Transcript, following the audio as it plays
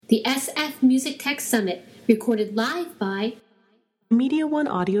the SF Music Tech Summit, recorded live by Media One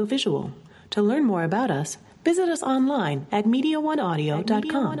Audio Visual. To learn more about us, visit us online at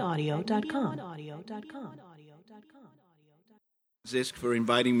MediaOneAudio.com. Zisk for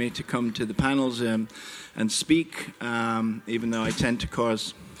inviting me to come to the panels and speak, even though I tend to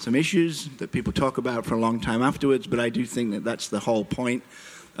cause some issues that people talk about for a long time afterwards, but I do think that that's the whole point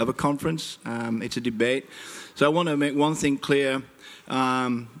of a conference. It's a debate. So I want to make one thing clear.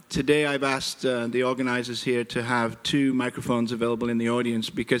 Today I've asked the organizers here to have 2 microphones available in the audience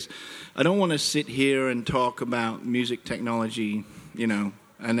because I don't want to sit here and talk about music technology, and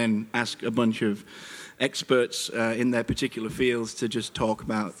then ask a bunch of experts in their particular fields to just talk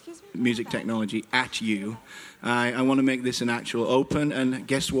about music technology at you. I want to make this an actual open and,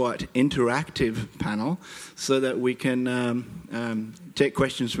 guess what, interactive panel so that we can take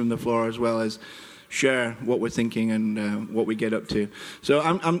questions from the floor as well as share what we're thinking and what we get up to. So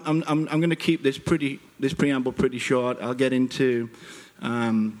I'm going to keep this preamble pretty short. I'll get into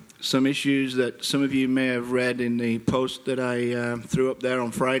some issues that some of you may have read in the post that I threw up there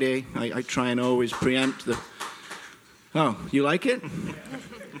on Friday. I try and always preempt the... Oh, you like it?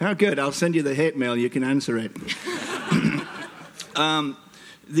 Oh, good. I'll send you the hate mail. You can answer it.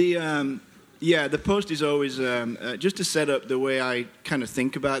 The post is always just to set up the way I kind of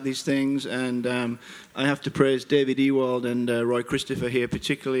think about these things. And I have to praise David Ewald and Roy Christopher here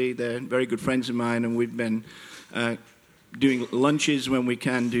particularly. They're very good friends of mine, and we've been doing lunches when we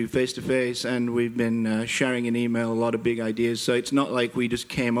can do face-to-face, and we've been sharing in email a lot of big ideas. So it's not like we just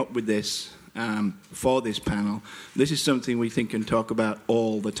came up with this for this panel. This is something we think and talk about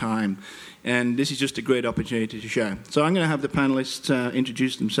all the time. And this is just a great opportunity to share. So I'm going to have the panelists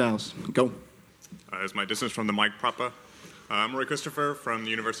introduce themselves. Go. As my distance from the mic proper, I'm Roy Christopher from the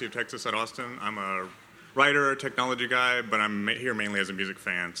University of Texas at Austin. I'm a writer, technology guy, but I'm here mainly as a music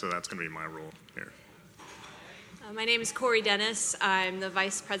fan, so that's going to be my role here. My name is Corey Dennis. I'm the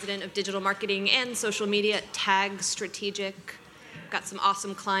Vice President of Digital Marketing and Social Media at Tag Strategic. Got some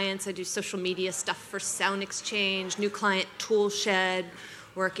awesome clients. I do social media stuff for Sound Exchange, new client Toolshed,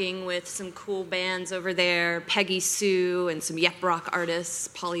 working with some cool bands over there, Peggy Sue and some Yep Rock artists,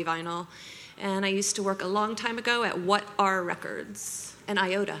 Polyvinyl. And I used to work a long time ago at What Are Records and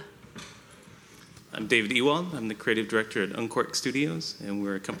IOTA. I'm David Ewald. I'm the creative director at Uncork Studios, and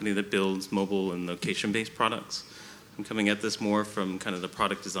we're a company that builds mobile and location-based products. I'm coming at this more from kind of the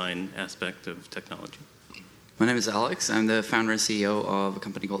product design aspect of technology. My name is Alex. I'm the founder and CEO of a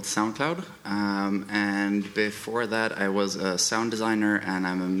company called SoundCloud. And before that, I was a sound designer, and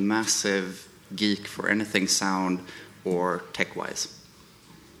I'm a massive geek for anything sound or tech-wise.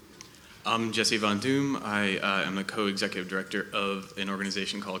 I'm Jesse Von Doom. I am the co-executive director of an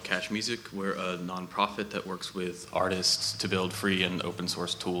organization called Cash Music. We're a nonprofit that works with artists to build free and open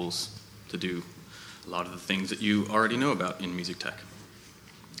source tools to do a lot of the things that you already know about in music tech.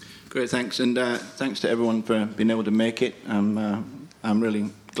 Great, thanks. And thanks to everyone for being able to make it. I'm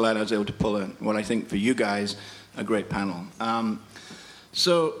really glad I was able to pull what I think for you guys, a great panel.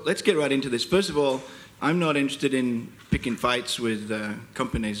 So let's get right into this. First of all, I'm not interested in picking fights with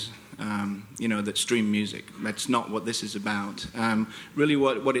companies that stream music. That's not what this is about. Really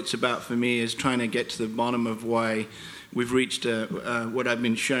what it's about for me is trying to get to the bottom of why we've reached what I've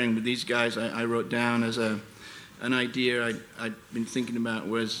been sharing with these guys. I wrote down as an idea I'd been thinking about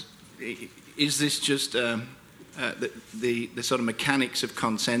was, is this just the sort of mechanics of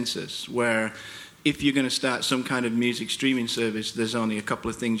consensus, where if you're going to start some kind of music streaming service, there's only a couple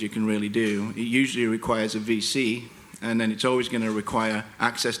of things you can really do. It usually requires a VC, and then it's always going to require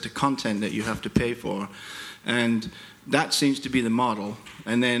access to content that you have to pay for. And that seems to be the model.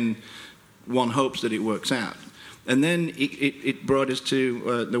 And then one hopes that it works out. And then it brought us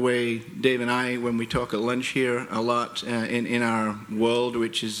to the way Dave and I, when we talk at lunch here a lot in our world,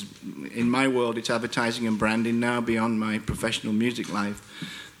 which is, in my world, it's advertising and branding now beyond my professional music life.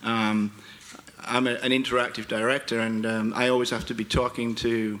 I'm an interactive director, and I always have to be talking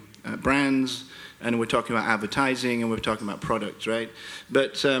to brands, and we're talking about advertising, and we're talking about products, right?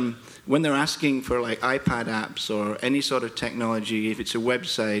 But when they're asking for like iPad apps or any sort of technology, if it's a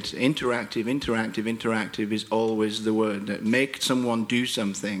website, interactive is always the word. That make someone do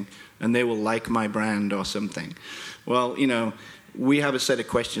something, and they will like my brand or something. Well, we have a set of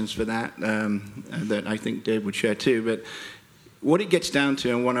questions for that that I think Dave would share too. But what it gets down to,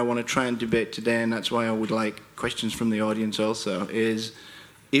 and what I want to try and debate today, and that's why I would like questions from the audience also, is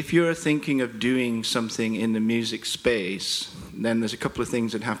if you're thinking of doing something in the music space, then there's a couple of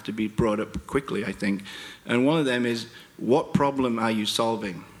things that have to be brought up quickly, I think. And one of them is, what problem are you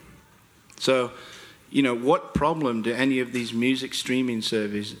solving? So what problem do any of these music streaming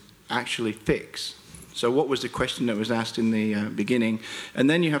services actually fix? So what was the question that was asked in the beginning? And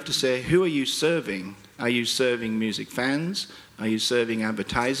then you have to say, who are you serving? Are you serving music fans? Are you serving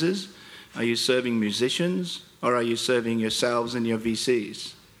advertisers? Are you serving musicians? Or are you serving yourselves and your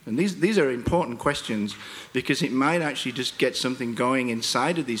VCs? And these are important questions, because it might actually just get something going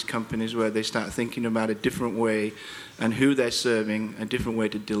inside of these companies where they start thinking about a different way and who they're serving, a different way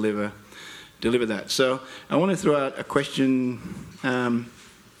to deliver that. So I want to throw out a question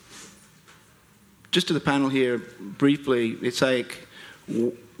just to the panel here briefly. It's like,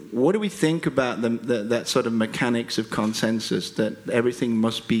 what do we think about that sort of mechanics of consensus, that everything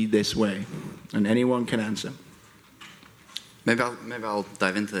must be this way? And anyone can answer. Maybe I'll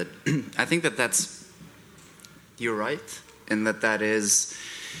dive into it. I think you're right in that is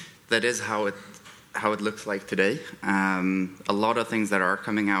how it looks like today. A lot of things that are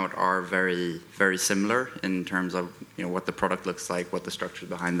coming out are very, very similar in terms of what the product looks like, what the structures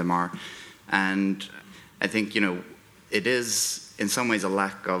behind them are, and I think it is in some ways a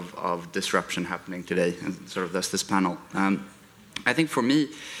lack of disruption happening today, and sort of thus this panel. I think for me,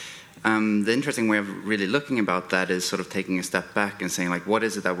 the interesting way of really looking about that is sort of taking a step back and saying, like, what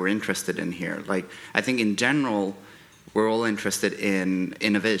is it that we're interested in here? Like, I think in general, we're all interested in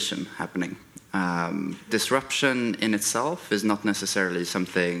innovation happening. Disruption in itself is not necessarily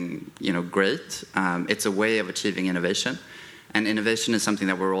something, great. It's a way of achieving innovation, and innovation is something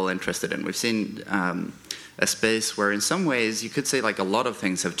that we're all interested in. We've seen a space where in some ways you could say like a lot of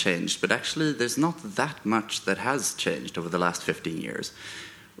things have changed, but actually there's not that much that has changed over the last 15 years.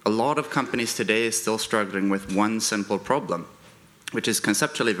 A lot of companies today are still struggling with one simple problem, which is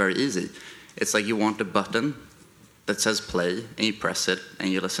conceptually very easy. It's like you want a button that says play, and you press it, and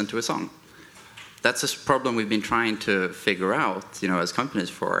you listen to a song. That's a problem we've been trying to figure out, as companies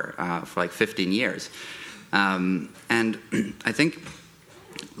for like 15 years. And I think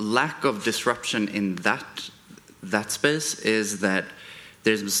lack of disruption in that space is that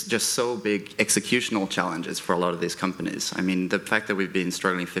there's just so big executional challenges for a lot of these companies. I mean, the fact that we've been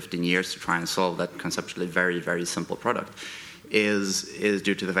struggling 15 years to try and solve that conceptually very, very simple product is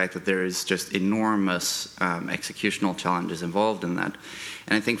due to the fact that there is just enormous executional challenges involved in that.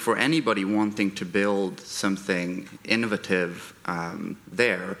 And I think for anybody wanting to build something innovative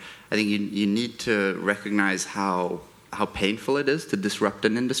there, I think you need to recognize how painful it is to disrupt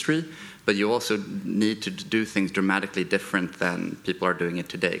an industry, but you also need to do things dramatically different than people are doing it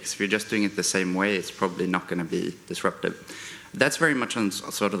today. Because if you're just doing it the same way, it's probably not going to be disruptive. That's very much on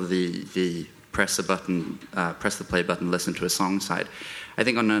sort of the press the play button, listen to a song side. I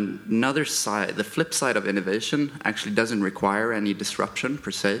think on another side, the flip side of innovation actually doesn't require any disruption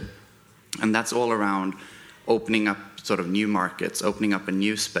per se, and that's all around opening up sort of new markets, opening up a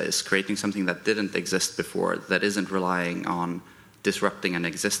new space, creating something that didn't exist before, that isn't relying on disrupting an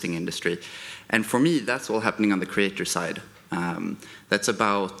existing industry. And for me, that's all happening on the creator side. That's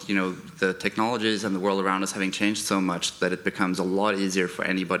about, the technologies and the world around us having changed so much that it becomes a lot easier for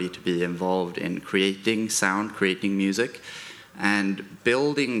anybody to be involved in creating sound, creating music, and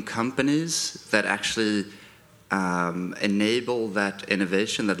building companies that actually enable that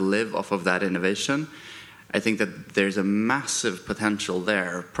innovation, that live off of that innovation. I think that there's a massive potential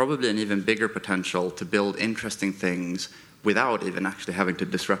there, probably an even bigger potential to build interesting things without even actually having to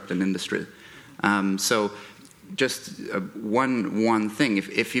disrupt an industry. So just one thing,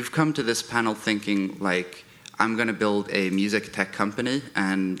 if you've come to this panel thinking like, I'm going to build a music tech company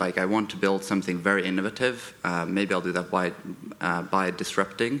and like I want to build something very innovative, maybe I'll do that by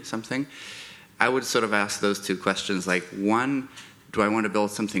disrupting something, I would sort of ask those two questions. Like, one, do I want to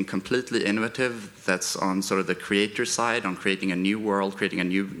build something completely innovative that's on sort of the creator side, on creating a new world, creating a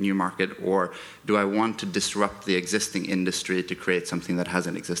new market, or do I want to disrupt the existing industry to create something that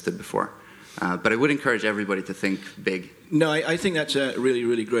hasn't existed before? But I would encourage everybody to think big. No, I think that's a really,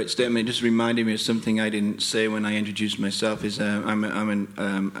 really great statement. It just reminded me of something I didn't say when I introduced myself.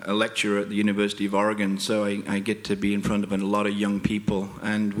 I'm a lecturer at the University of Oregon, so I get to be in front of a lot of young people,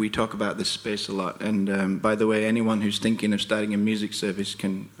 and we talk about this space a lot. And by the way, anyone who's thinking of starting a music service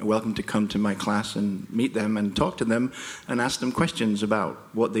can welcome to come to my class and meet them and talk to them and ask them questions about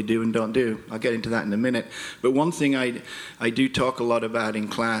what they do and don't do. I'll get into that in a minute. But one thing I do talk a lot about in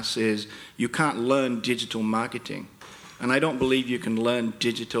class is you can't learn digital marketing. And I don't believe you can learn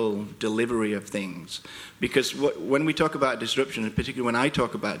digital delivery of things. Because when we talk about disruption, and particularly when I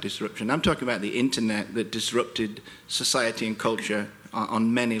talk about disruption, I'm talking about the internet that disrupted society and culture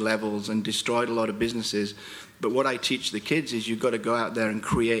on many levels and destroyed a lot of businesses. But what I teach the kids is you've got to go out there and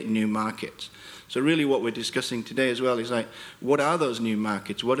create new markets. So really what we're discussing today as well is like, what are those new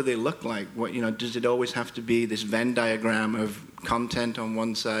markets? What do they look like? What, does it always have to be this Venn diagram of content on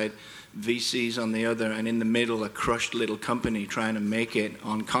one side, VCs on the other, and in the middle a crushed little company trying to make it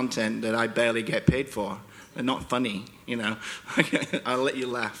on content that I barely get paid for? They're not funny, I'll let you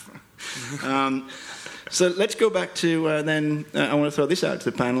laugh. So let's go back to then, I want to throw this out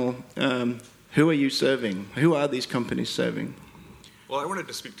to the panel. Who are you serving? Who are these companies serving? Well, I wanted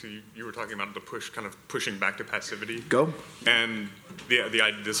to speak to you. You were talking about the pushing back to passivity. Go. And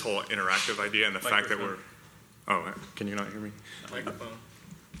this whole interactive idea and the fact that we're... Oh, can you not hear me?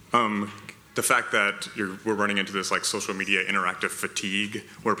 Microphone. The fact that we're running into this like social media interactive fatigue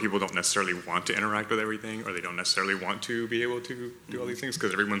where people don't necessarily want to interact with everything, or they don't necessarily want to be able to do all these things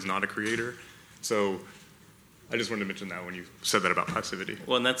because everyone's not a creator. So I just wanted to mention that when you said that about passivity.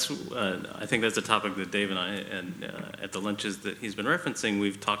 Well, and that's I think that's a topic that Dave and I, at the lunches that he's been referencing,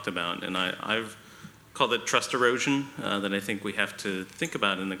 we've talked about, and I've called it trust erosion, that I think we have to think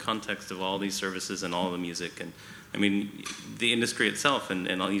about in the context of all these services and all the music. And I mean, the industry itself,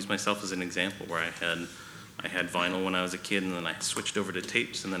 and I'll use myself as an example, where I had vinyl when I was a kid, and then I switched over to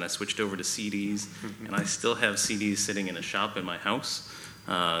tapes, and then I switched over to CDs, and I still have CDs sitting in a shop in my house,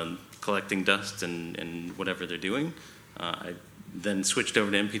 collecting dust and whatever they're doing. I then switched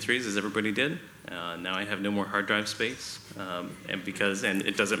over to MP3s, as everybody did. Now I have no more hard drive space, and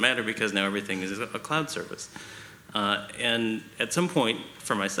it doesn't matter because now everything is a cloud service. And at some point,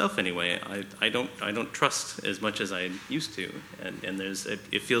 for myself anyway, I don't trust as much as I used to, and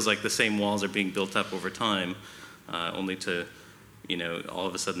it feels like the same walls are being built up over time, only to, all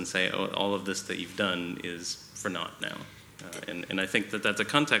of a sudden say, oh, all of this that you've done is for naught now. And I think that that's a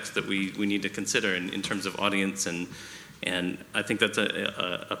context that we need to consider in terms of audience, and I think that's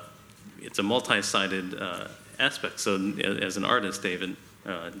it's a multi-sided aspect. So as an artist, Dave.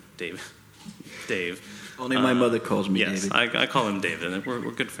 Only my mother calls me yes, David. I call him David, and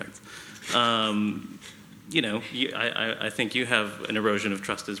we're good friends. I think you have an erosion of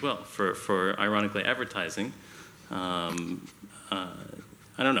trust as well for ironically advertising. I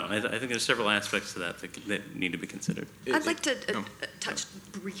don't know. I think there's several aspects to that need to be considered. I'd like to touch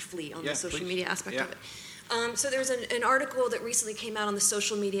briefly on the social media aspect of it. So there's an article that recently came out on the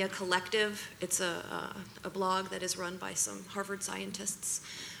Social Media Collective. It's a blog that is run by some Harvard scientists.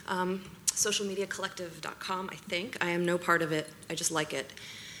 Socialmediacollective.com, I think. I am no part of it. I just like it.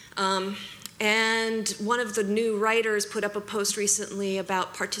 And one of the new writers put up a post recently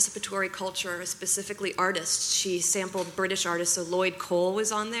about participatory culture, specifically artists. She sampled British artists, so Lloyd Cole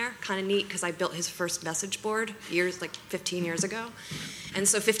was on there. Kind of neat because I built his first message board 15 years ago. And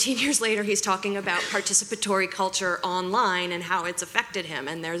so 15 years later, he's talking about participatory culture online and how it's affected him.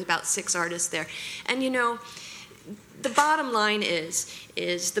 And there's about 6 artists there. And the bottom line is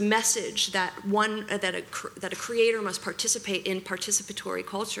the message that a creator must participate in participatory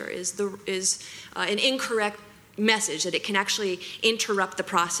culture is an incorrect message, that it can actually interrupt the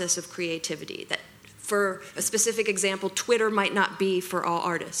process of creativity. That, for a specific example, Twitter might not be for all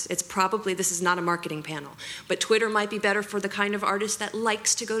artists. This is not a marketing panel, but Twitter might be better for the kind of artist that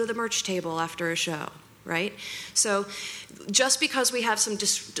likes to go to the merch table after a show. Right? So just because we have some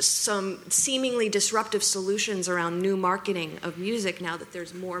seemingly disruptive solutions around new marketing of music now that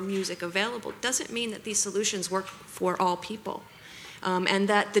there's more music available doesn't mean that these solutions work for all people. And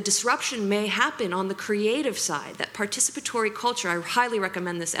that the disruption may happen on the creative side, that participatory culture, I highly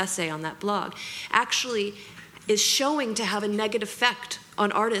recommend this essay on that blog, actually is showing to have a negative effect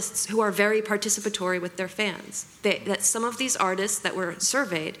on artists who are very participatory with their fans. That some of these artists that were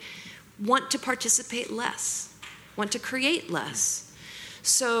surveyed want to participate less, want to create less.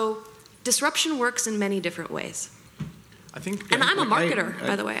 So disruption works in many different ways. And I'm a marketer,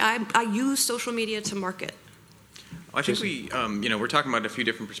 by the way. I use social media to market. I think we're talking about a few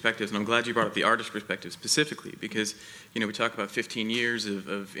different perspectives, and I'm glad you brought up the artist perspective specifically because, we talk about 15 years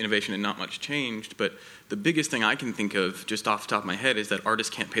of innovation and not much changed, but the biggest thing I can think of just off the top of my head is that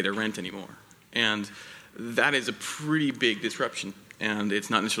artists can't pay their rent anymore. And that is a pretty big disruption, and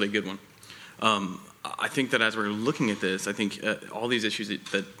it's not necessarily a good one. I think that as we're looking at this, I think all these issues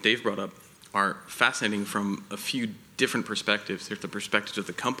that Dave brought up are fascinating from a few different perspectives. There's the perspectives of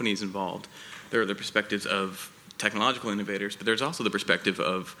the companies involved. There are the perspectives of technological innovators, but there's also the perspective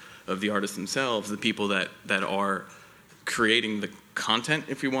of the artists themselves, the people that are creating the content,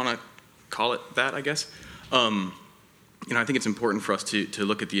 if we want to call it that, I guess. I think it's important for us to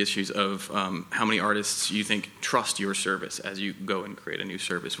look at the issues of how many artists you think trust your service as you go and create a new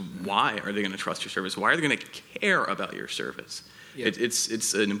service. Why are they going to trust your service? Why are they going to care about your service? Yeah.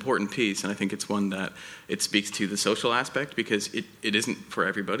 It's an important piece, and I think it's one that it speaks to the social aspect, because it isn't for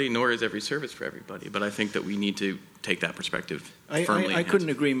everybody, nor is every service for everybody. But I think that we need to take that perspective firmly. I couldn't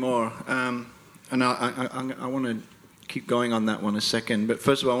agree more. And I want to keep going on that one a second. But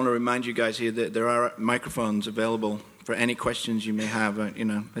first of all, I want to remind you guys here that there are microphones available for any questions you may have.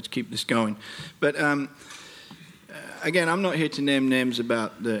 Let's keep this going. But again, I'm not here to name names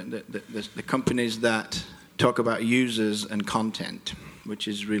about the companies that talk about users and content, which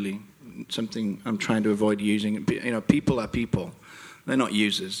is really something I'm trying to avoid using. People are people. They're not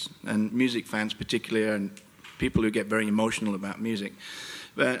users. And music fans particularly are people who get very emotional about music.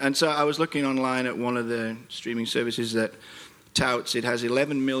 And so I was looking online at one of the streaming services that touts it has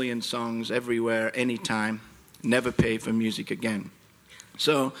 11 million songs everywhere, anytime, never pay for music again.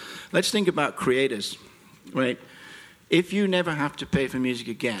 So let's think about creators, right? If you never have to pay for music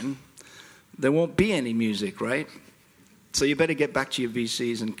again, there won't be any music, right? So you better get back to your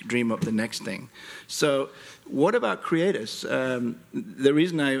VCs and dream up the next thing. So what about creators? The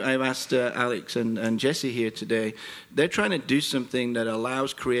reason I've asked Alex and Jesse here today, they're trying to do something that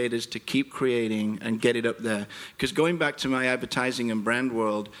allows creators to keep creating and get it up there. Because going back to my advertising and brand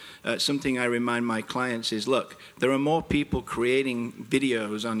world, something I remind my clients is, look, there are more people creating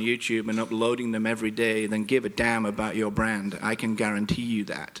videos on YouTube and uploading them every day than give a damn about your brand. I can guarantee you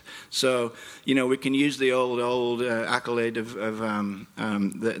that. So, we can use the old accolade of the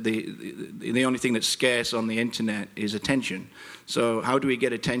only thing that's scarce on the internet is attention. So how do we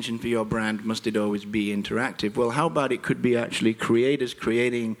get attention for your brand? Must it always be interactive? Well, how about it could be actually creators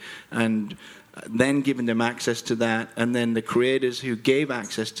creating and then giving them access to that, and then the creators who gave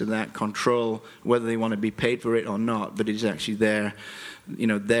access to that control whether they want to be paid for it or not, but it's actually their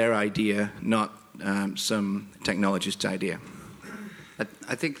idea, not some technologist's idea.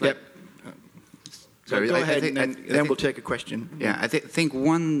 I think... Yep. Sorry, go ahead, and then we'll take a question. Yeah, I think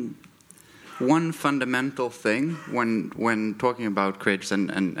one fundamental thing when talking about creators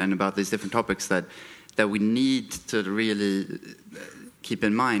and about these different topics that we need to really keep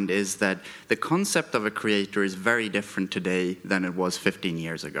in mind is that the concept of a creator is very different today than it was 15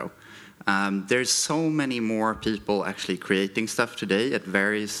 years ago. There's so many more people actually creating stuff today at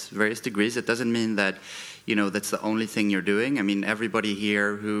various degrees. It doesn't mean that that's the only thing you're doing. I mean, everybody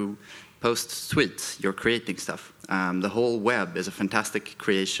here who posts tweets, you're creating stuff. The whole web is a fantastic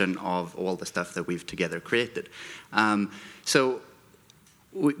creation of all the stuff that we've together created. So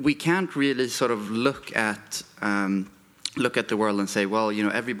we can't really sort of look at the world and say, well,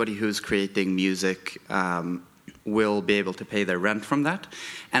 everybody who's creating music will be able to pay their rent from that.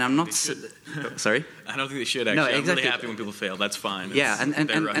 And I'm not... Sorry? I don't think they should, actually. No, exactly. I'm really happy when people fail. That's fine. Yeah,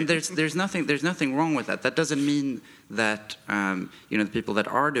 and there's nothing wrong with that. That doesn't mean that the people that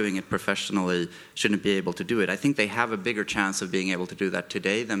are doing it professionally shouldn't be able to do it. I think they have a bigger chance of being able to do that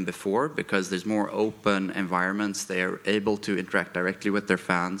today than before, because there's more open environments. They are able to interact directly with their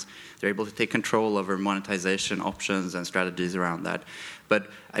fans. They're able to take control over monetization options and strategies around that. But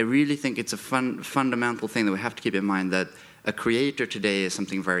I really think it's a fundamental thing that we have to keep in mind, that a creator today is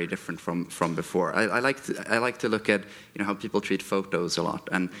something very different from before. I like to look at how people treat photos a lot,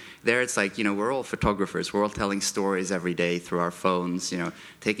 and there it's like we're all photographers. We're all telling stories every day through our phones.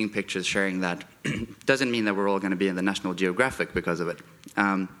 Taking pictures, sharing that. Doesn't mean that we're all going to be in the National Geographic because of it.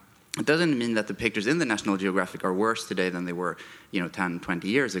 It doesn't mean that the pictures in the National Geographic are worse today than they were 10, 20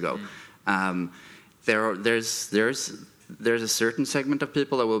 years ago. There's a certain segment of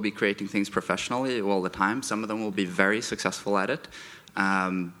people that will be creating things professionally all the time. Some of them will be very successful at it.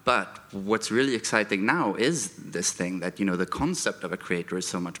 But what's really exciting now is this thing that, the concept of a creator is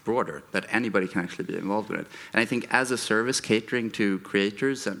so much broader, that anybody can actually be involved in it. And I think as a service catering to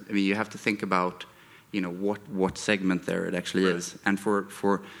creators, you have to think about, what segment there it actually is. And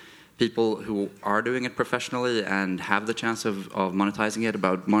for people who are doing it professionally and have the chance of monetizing it,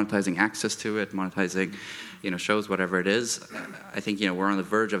 about monetizing access to it, monetizing shows, whatever it is, I think we're on the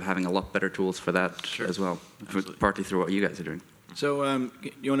verge of having a lot better tools for that as well, partly through what you guys are doing. So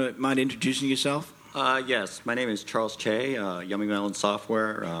you mind introducing yourself? Yes, my name is Charles Che, Yummy Melon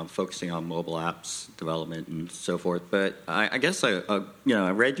Software, focusing on mobile apps development and so forth. But I guess I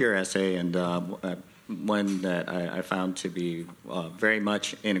read your essay, and one that I found to be very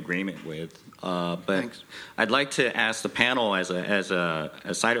much in agreement with. But Thanks. I'd like to ask the panel, as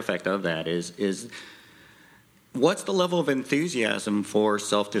a side effect of that, is what's the level of enthusiasm for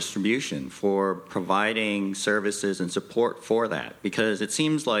self-distribution, for providing services and support for that? Because it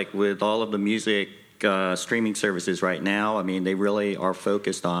seems like with all of the music streaming services right now, I mean, they really are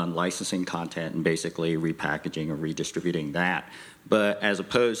focused on licensing content and basically repackaging or redistributing that. But as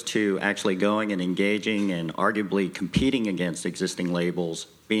opposed to actually going and engaging and arguably competing against existing labels,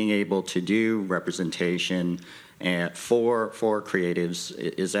 being able to do representation for creatives,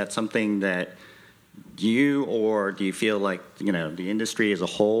 is that something that you, or do you feel like, you know, the industry as a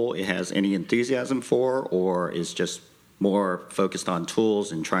whole, it has any enthusiasm for, or is just more focused on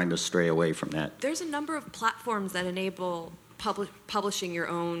tools and trying to stray away from that? There's a number of platforms that enable publishing your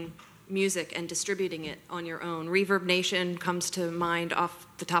own music and distributing it on your own. Reverb Nation comes to mind off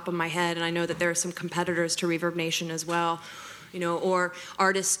the top of my head, and I know that there are some competitors to Reverb Nation as well. You know, or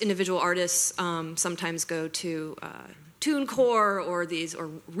individual artists sometimes go to TuneCore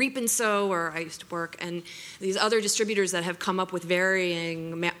or Reap and Sow, where I used to work, and these other distributors that have come up with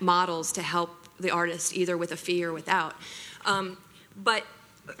varying models to help the artist, either with a fee or without. But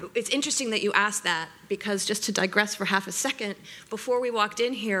it's interesting that you asked that, because just to digress for half a second, before we walked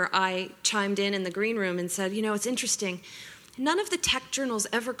in here, I chimed in the green room and said, you know, it's interesting. None of the tech journals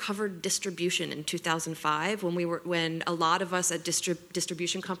ever covered distribution in 2005 when a lot of us at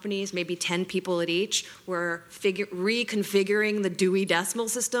distribution companies, maybe 10 people at each, were reconfiguring the Dewey Decimal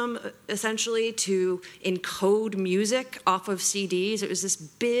System essentially to encode music off of CDs. It was this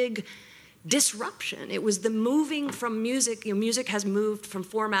big disruption. It was the moving from music. You know, music has moved from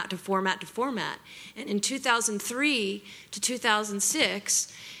format to format to format. And in 2003 to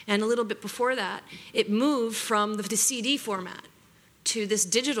 2006, and a little bit before that, it moved from the CD format to this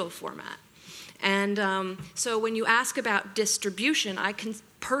digital format. And so when you ask about distribution, I can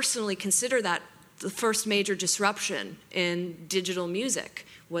personally consider that the first major disruption in digital music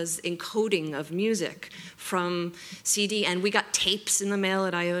was encoding of music from CD, and we got tapes in the mail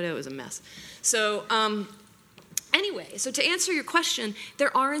at IOTA. It was a mess. So anyway, so to answer your question,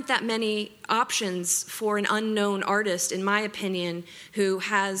 there aren't that many options for an unknown artist, in my opinion, who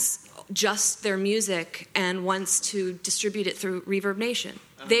has just their music and wants to distribute it through Reverb Nation.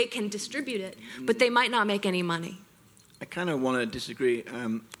 They can distribute it, but they might not make any money. I kind of want to disagree.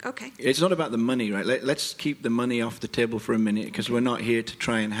 Okay. It's not about the money, right? Let's keep the money off the table for a minute, because we're not here to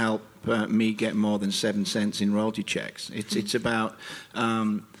try and help me get more than 7 cents in royalty checks. It's about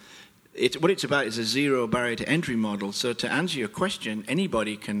what it's about is a zero barrier to entry model. So to answer your question,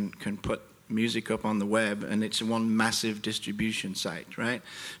 anybody can put music up on the web, and it's one massive distribution site, right?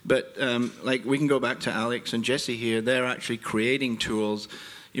 But like, we can go back to Alex and Jesse here. They're actually creating tools.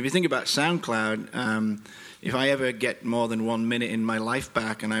 If you think about SoundCloud, if I ever get more than 1 minute in my life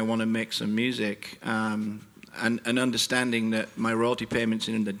back and I want to make some music, and understanding that my royalty payment's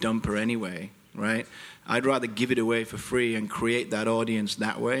in the dumper anyway, right? I'd rather give it away for free and create that audience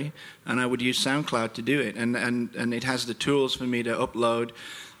that way, and I would use SoundCloud to do it. And it has the tools for me to upload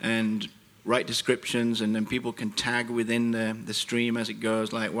and write descriptions, and then people can tag within the stream as it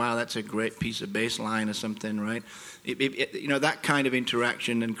goes, like, wow, that's a great piece of bass line or something, right? You know, that kind of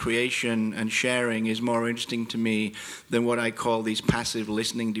interaction and creation and sharing is more interesting to me than what I call these passive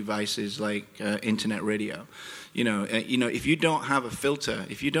listening devices like internet radio. You know, if you don't have a filter,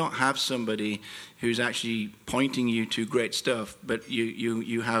 if you don't have somebody who's actually pointing you to great stuff, but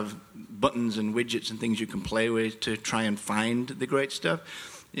you have buttons and widgets and things you can play with to try and find the great stuff,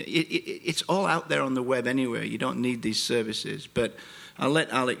 it's all out there on the web anyway. You don't need these services. But I'll let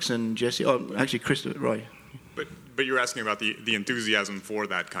Alex and Jesse, actually Christopher, Roy. But you're asking about the enthusiasm for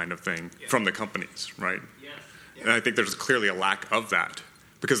that kind of thing from the companies, right? Yeah. And I think there's clearly a lack of that,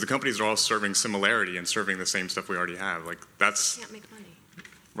 because the companies are all serving similarity and serving the same stuff we already have. Like, that's... You can't make money.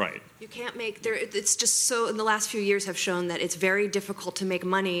 Right. You can't make... It's just so... In the last few years have shown that it's very difficult to make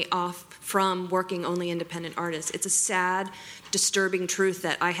money off from working only independent artists. It's a sad, disturbing truth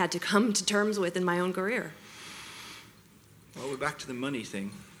that I had to come to terms with in my own career. Well, we're back to the money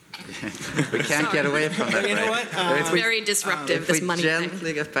thing. We can't get away from that. You know what? It's very disruptive, this money thing. If we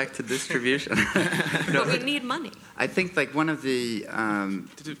gently get back to distribution. But we need money. I think, like, one of the...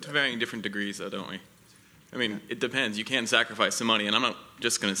 To varying different degrees, though, don't we? I mean, it depends. You can sacrifice some money, and I'm not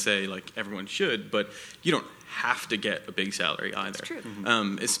just going to say, like, everyone should, but you don't have to get a big salary either. That's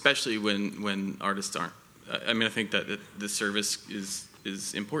true. Especially when artists aren't. I mean, I think that the service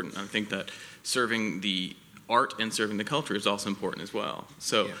is important. I think that serving the art and serving the culture is also important as well.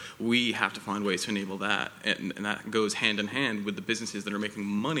 So we have to find ways to enable that, and that goes hand in hand with the businesses that are making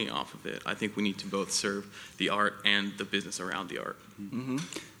money off of it. I think we need to both serve the art and the business around the art. Mm-hmm.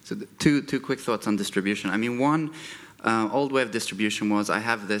 So two quick thoughts on distribution. I mean, one, old way of distribution was I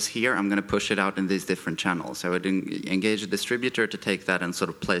have this here, I'm going to push it out in these different channels. I would engage a distributor to take that and sort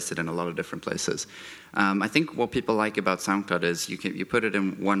of place it in a lot of different places. I think what people like about SoundCloud is you put it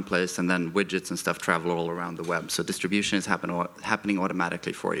in one place and then widgets and stuff travel all around the web. So distribution is happening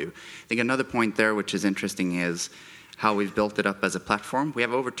automatically for you. I think another point there which is interesting is how we've built it up as a platform. We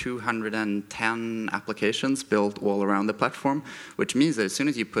have over 210 applications built all around the platform, which means that as soon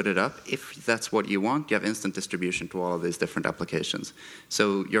as you put it up, if that's what you want, you have instant distribution to all of these different applications.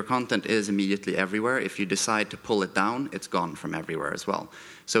 So your content is immediately everywhere. If you decide to pull it down, it's gone from everywhere as well.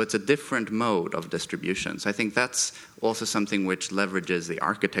 So it's a different mode of distribution. So I think that's also something which leverages the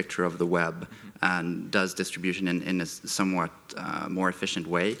architecture of the web and does distribution in a somewhat more efficient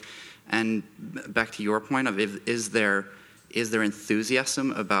way. And back to your point of is there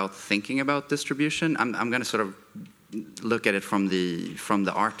enthusiasm about thinking about distribution? I'm going to sort of look at it from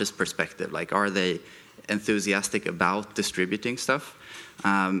the artist perspective. Like, are they enthusiastic about distributing stuff?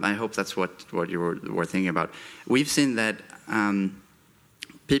 I hope that's what you were thinking about. We've seen that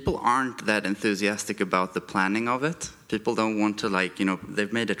people aren't that enthusiastic about the planning of it. People don't want to,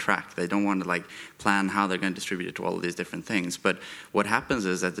 they've made a track. They don't want to, plan how they're going to distribute it to all of these different things. But what happens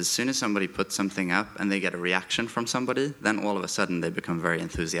is that as soon as somebody puts something up and they get a reaction from somebody, then all of a sudden they become very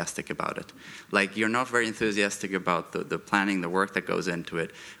enthusiastic about it. Like, you're not very enthusiastic about the planning, the work that goes into it.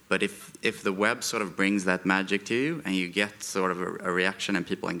 But if the web sort of brings that magic to you and you get sort of a reaction and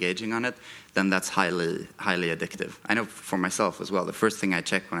people engaging on it, then that's highly, highly addictive. I know for myself as well, the first thing I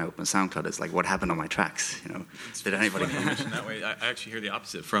check when I open SoundCloud is what happened on my tracks? Did anybody mention that way? I actually hear the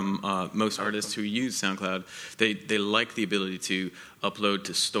opposite from most artists who use SoundCloud. They like the ability to upload,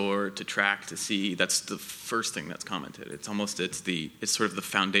 to store, to track, to see. That's the first thing that's commented. It's sort of the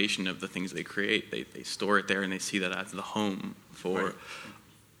foundation of the things they create. They store it there and they see that as the home for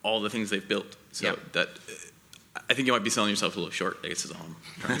all the things they've built. So that I think you might be selling yourself a little short, I guess is all I'm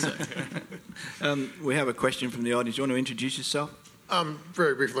trying to say. We have a question from the audience. Do you want to introduce yourself?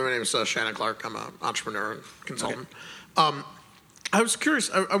 Very briefly, my name is Shannon Clark. I'm an entrepreneur and consultant. Okay. I was curious.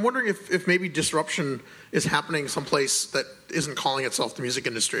 I'm wondering if maybe disruption is happening someplace that isn't calling itself the music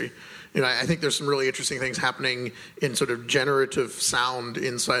industry. I think there's some really interesting things happening in sort of generative sound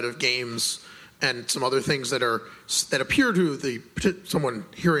inside of games and some other things that appear to someone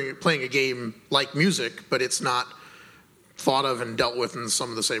playing a game like music, but it's not thought of and dealt with in some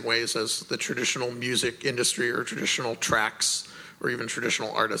of the same ways as the traditional music industry or traditional tracks or even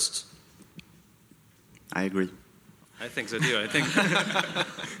traditional artists. I agree. I think so too. I think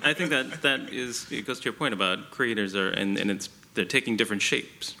that is, it goes to your point about creators they're taking different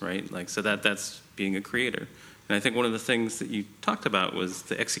shapes, right? So that's being a creator. And I think one of the things that you talked about was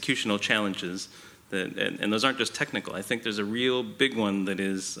the executional challenges, and those aren't just technical. I think there's a real big one that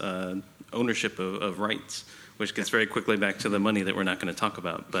is ownership of rights, which gets very quickly back to the money that we're not going to talk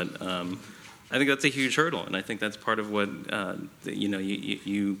about. But I think that's a huge hurdle, and I think that's part of what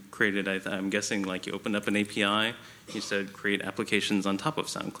you created. I'm guessing you opened up an API, you said create applications on top of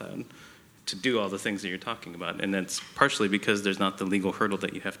SoundCloud to do all the things that you're talking about, and that's partially because there's not the legal hurdle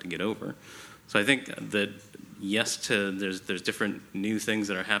that you have to get over. So I think that there's different new things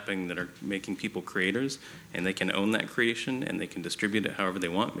that are happening that are making people creators, and they can own that creation and they can distribute it however they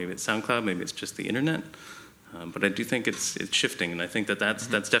want. Maybe it's SoundCloud, maybe it's just the internet. But I do think it's shifting, and I think that's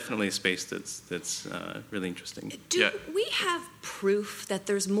definitely a space that's really interesting. Do we have proof that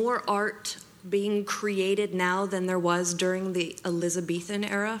there's more art being created now than there was during the Elizabethan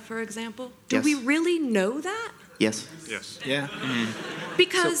era, for example? Do we really know that? Yes. Yes. Yeah.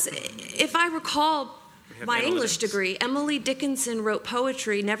 Because if I recall my English degree, Emily Dickinson wrote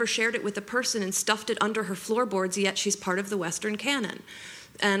poetry, never shared it with a person, and stuffed it under her floorboards, yet she's part of the Western canon.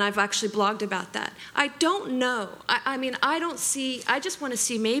 And I've actually blogged about that. I don't know. I just want to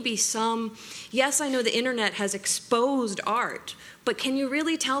see maybe yes, I know the internet has exposed art, but can you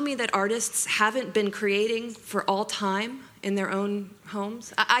really tell me that artists haven't been creating for all time in their own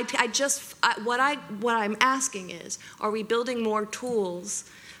homes? What I'm asking is, are we building more tools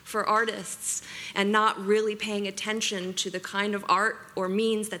for artists and not really paying attention to the kind of art or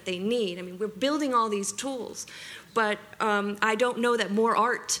means that they need? I mean, we're building all these tools, but I don't know that more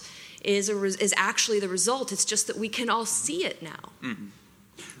art is actually the result. It's just that we can all see it now. Mm-hmm.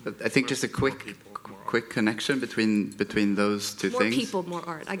 But I think just a quick connection between those two things. More people, more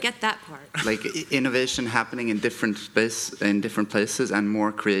art. I get that part. Like innovation happening in different places, and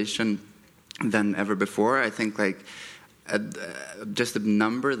more creation than ever before. I think just a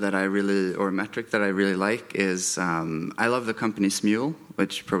number that I really, or a metric that I really like is I love the company Smule,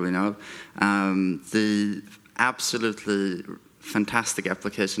 which you probably know of. The absolutely fantastic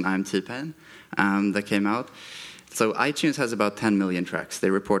application, I'm T-Pain, that came out. So iTunes has about 10 million tracks. They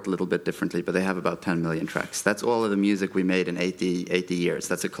report a little bit differently, but they have about 10 million tracks. That's all of the music we made in 80 years.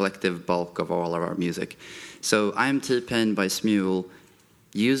 That's a collective bulk of all of our music. So I'm T-Pain by Smule.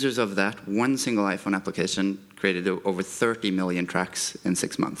 Users of that, one single iPhone application created over 30 million tracks in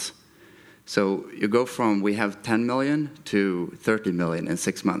 6 months. So you go from we have 10 million to 30 million in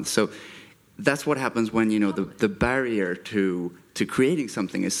 6 months. So that's what happens when, the barrier to creating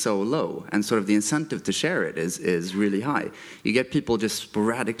something is so low, and sort of the incentive to share it is really high. You get people just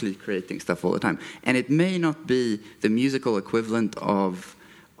sporadically creating stuff all the time. And it may not be the musical equivalent of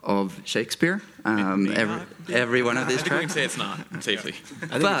Shakespeare, every one of these I think tracks. we can say it's not, safely.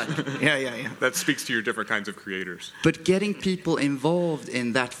 But yeah. That speaks to your different kinds of creators. But getting people involved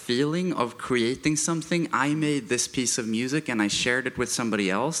in that feeling of creating something, I made this piece of music and I shared it with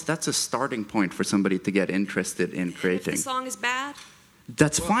somebody else, that's a starting point for somebody to get interested in creating. If the song is bad?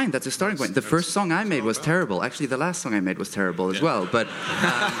 That's fine. That's a starting point. The first song I made was terrible. Actually, the last song I made was terrible as well. But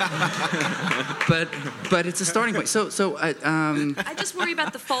but it's a starting point. So I just worry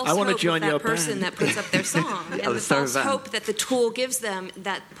about the false hope of that person that puts up their song, and the false hope that the tool gives them,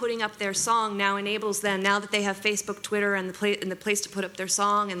 that putting up their song now enables them, now that they have Facebook, Twitter, and the place to put up their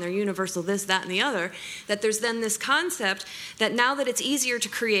song, and their universal this, that, and the other, that there's then this concept that now that it's easier to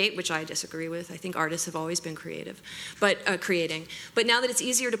create, which I disagree with. I think artists have always been creative, but creating. But now that it's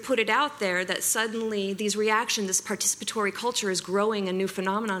easier to put it out there, that suddenly these reactions, this participatory culture is growing a new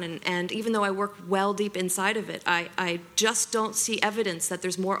phenomenon, and even though I work well deep inside of it, I just don't see evidence that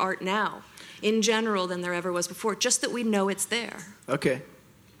there's more art now in general than there ever was before, just that we know it's there. Okay.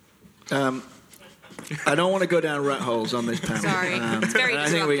 I don't want to go down rat holes on this panel. Sorry, it's very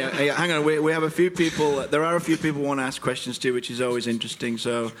disruptive. Hang on, we have a few people, there are a few people who want to ask questions to, which is always interesting,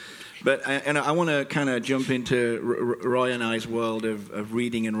 so... But I want to kind of jump into Roy and I's world of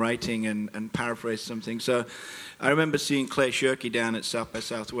reading and writing and paraphrase something. So I remember seeing Clay Shirky down at South by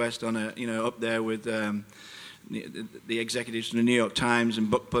Southwest on up there with the executives from the New York Times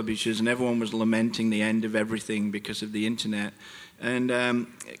and book publishers, and everyone was lamenting the end of everything because of the internet. And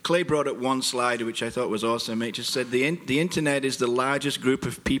Clay brought up one slide which I thought was awesome. It just said the internet is the largest group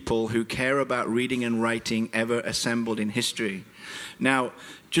of people who care about reading and writing ever assembled in history. Now,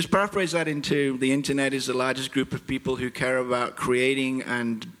 just paraphrase that into the internet is the largest group of people who care about creating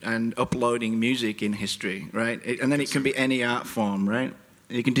and uploading music in history, right? And then it can be any art form, right?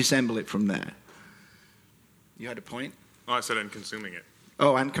 You can dissemble it from there. You had a point? Oh, I said and consuming it.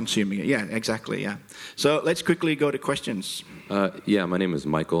 Oh, and consuming it. Yeah, exactly, yeah. So let's quickly go to questions. Yeah, my name is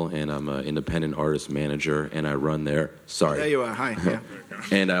Michael, and I'm an independent artist manager, and I run their... Sorry. There you are. Hi. Yeah.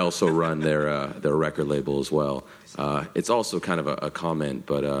 And I also run their record label as well. It's also kind of a comment,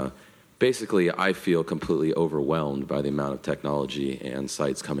 but basically I feel completely overwhelmed by the amount of technology and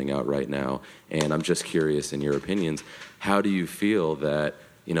sites coming out right now, and I'm just curious in your opinions, how do you feel that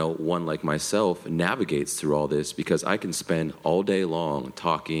one like myself navigates through all this? Because I can spend all day long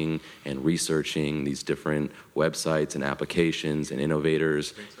talking and researching these different websites and applications and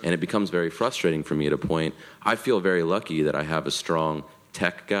innovators, and it becomes very frustrating for me at a point. I feel very lucky that I have a strong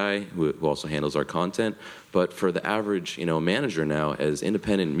tech guy who also handles our content, but for the average manager now, as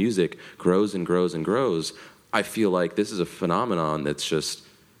independent music grows and grows and grows, I feel like this is a phenomenon that's just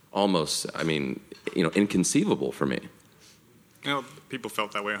almost, inconceivable for me. People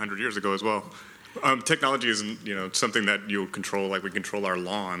felt that way 100 years ago as well. Technology isn't, something that you'll control like we control our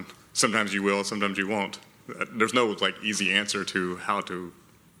lawn. Sometimes you will, sometimes you won't. There's no easy answer to how to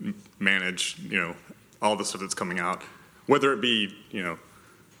manage, all the stuff that's coming out, whether it be,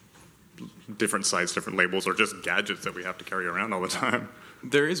 different sites, different labels, or just gadgets that we have to carry around all the time.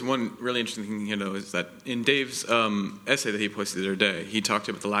 There is one really interesting thing, is that in Dave's essay that he posted the other day, he talked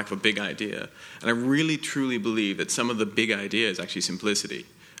about the lack of a big idea. And I really, truly believe that some of the big idea is actually simplicity.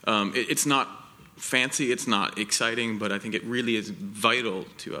 It's not fancy, it's not exciting, but I think it really is vital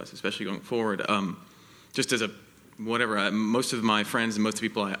to us, especially going forward. Just as most of my friends and most of the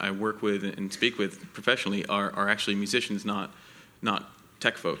people I work with and speak with professionally are actually musicians, not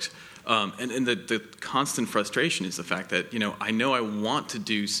tech folks. And the constant frustration is the fact that, I know I want to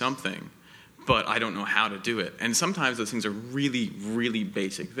do something, but I don't know how to do it. And sometimes those things are really, really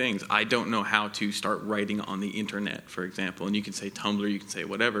basic things. I don't know how to start writing on the internet, for example. And you can say Tumblr, you can say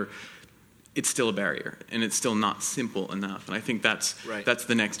whatever. It's still a barrier, and it's still not simple enough. And I think that's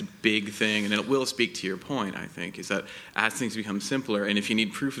the next big thing. And it will speak to your point, I think, is that as things become simpler, and if you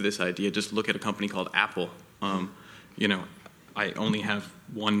need proof of this idea, just look at a company called Apple. I only have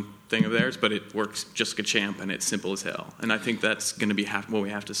one thing of theirs, but it works just like a champ, and it's simple as hell. And I think that's going to be what we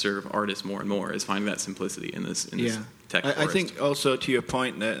have to serve artists more and more, is finding that simplicity in this tech forest. I think also to your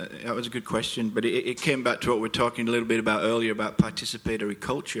point, that was a good question, but it came back to what we were talking a little bit about earlier about participatory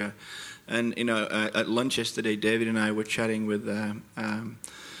culture. And, at lunch yesterday, David and I were chatting with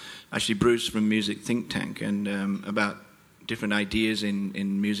actually Bruce from Music Think Tank and about different ideas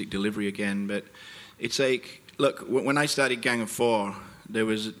in music delivery again. But it's like, look, when I started Gang of Four, there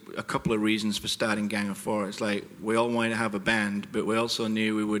was a couple of reasons for starting Gang of Four. It's like we all wanted to have a band, but we also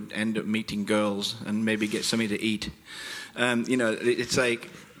knew we would end up meeting girls and maybe get something to eat. It's like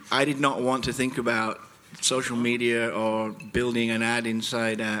I did not want to think about social media or building an ad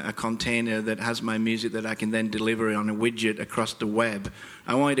inside a container that has my music that I can then deliver on a widget across the web.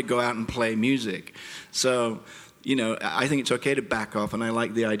 I wanted to go out and play music. So, I think it's okay to back off, and I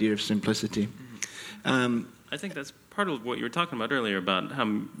like the idea of simplicity. I think that's part of what you were talking about earlier about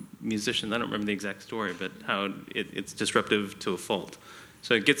how musicians, I don't remember the exact story, but how it's disruptive to a fault.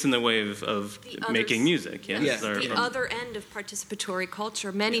 So it gets in the way of making music. Yes? The other end of participatory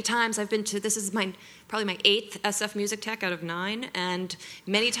culture. Many times I've been to, this is probably my 8th SF Music Tech out of 9, and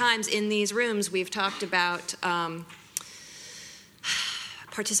many times in these rooms we've talked about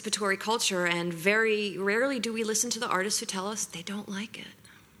participatory culture, and very rarely do we listen to the artists who tell us they don't like it.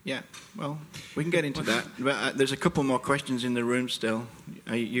 Yeah, well, we can get into that. But there's a couple more questions in the room still.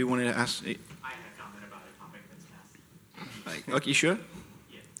 You wanted to ask? I had a comment about a topic that's passed. Okay, you sure?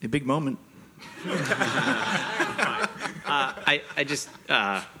 Yeah. A big moment. I just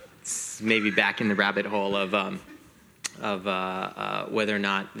maybe back in the rabbit hole of whether or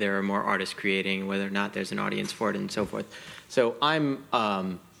not there are more artists creating, whether or not there's an audience for it, and so forth. So I'm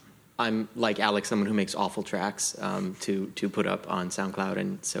like Alex, someone who makes awful tracks to put up on SoundCloud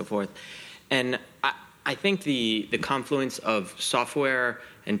and so forth. And I think the confluence of software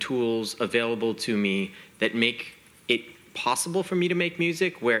and tools available to me that make it possible for me to make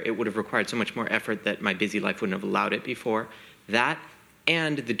music where it would have required so much more effort that my busy life wouldn't have allowed it before, that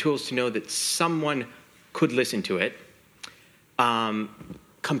and the tools to know that someone could listen to it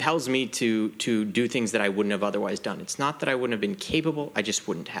compels me to do things that I wouldn't have otherwise done. It's not that I wouldn't have been capable, I just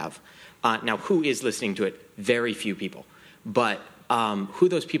wouldn't have. Now, who is listening to it? Very few people. But who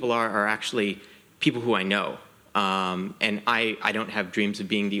those people are actually people who I know. And I don't have dreams of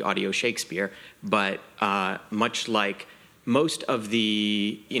being the audio Shakespeare, but much like most of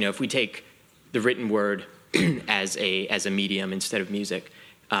the, if we take the written word as a medium instead of music,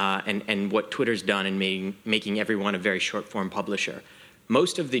 and what Twitter's done in making everyone a very short-form publisher,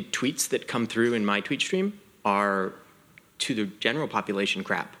 most of the tweets that come through in my tweet stream are, to the general population,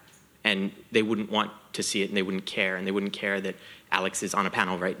 crap. And they wouldn't want to see it, and they wouldn't care that Alex is on a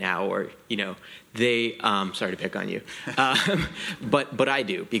panel right now, or, they, sorry to pick on you. But I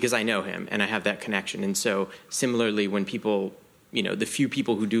do, because I know him, and I have that connection. And so, similarly, when people, the few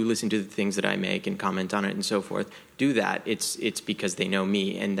people who do listen to the things that I make and comment on it and so forth, do that, it's because they know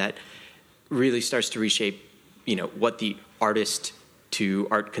me, and that really starts to reshape, what the artist to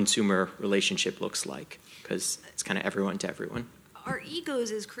art consumer relationship looks like, because it's kind of everyone to everyone. Our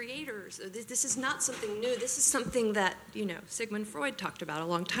egos as creators, this is not something new. This is something that, Sigmund Freud talked about a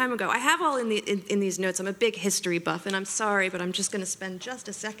long time ago. I have all in these notes. I'm a big history buff, and I'm sorry, but I'm just going to spend just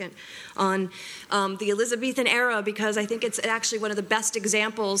a second on the Elizabethan era, because I think it's actually one of the best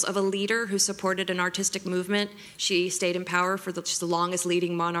examples of a leader who supported an artistic movement. She stayed in power for just the longest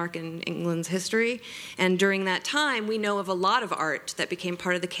leading monarch in England's history, and during that time, we know of a lot of art that became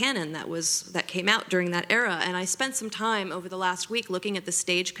part of the canon that came out during that era, and I spent some time over the last week looking at the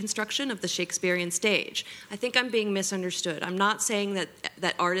stage construction of the Shakespearean stage. I think I'm being misunderstood. I'm not saying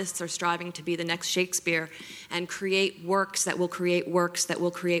that artists are striving to be the next Shakespeare and create works that will create works that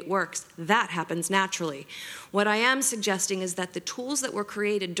will create works. That happens naturally. What I am suggesting is that the tools that were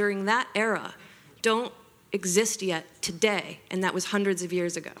created during that era don't exist yet today, and that was hundreds of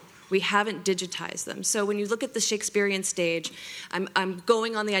years ago. We haven't digitized them. So when you look at the Shakespearean stage, I'm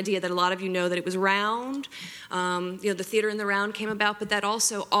going on the idea that a lot of you know that it was round. The theater in the round came about, but that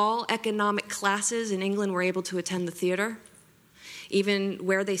also all economic classes in England were able to attend the theater. Even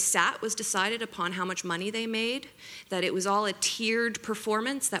where they sat was decided upon how much money they made, that it was all a tiered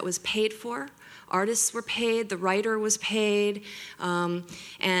performance that was paid for. Artists were paid, the writer was paid,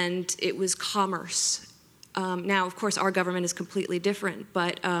 and it was commerce. Now, of course, our government is completely different,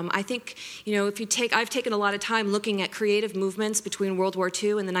 but I think, I've taken a lot of time looking at creative movements between World War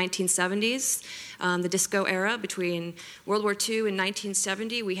II and the 1970s, the disco era. Between World War II and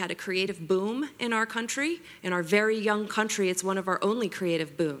 1970, we had a creative boom in our country. In our very young country, it's one of our only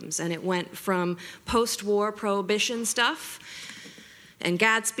creative booms, and it went from post-war prohibition stuff and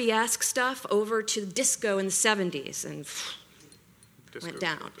Gatsby-esque stuff over to disco in the 70s, and went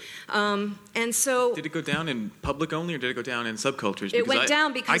down. And so, did it go down in public only, or did it go down in subcultures? It went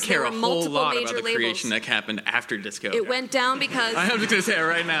down because there were multiple I care a whole lot major about the labels. creation that happened after disco. It went down because I'm just going to say it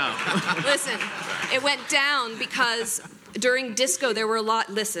right now. Listen, it went down because during disco there were a lot.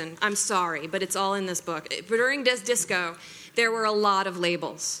 Listen, I'm sorry, but it's all in this book. During disco, there were a lot of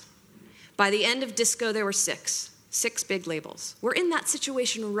labels. By the end of disco, there were six big labels. We're in that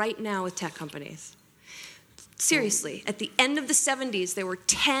situation right now with tech companies. Seriously, at the end of the 70s, there were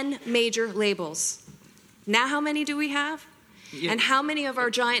 10 major labels. Now how many do we have? Yeah. And how many of our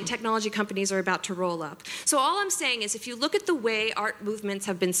giant technology companies are about to roll up? So all I'm saying is, if you look at the way art movements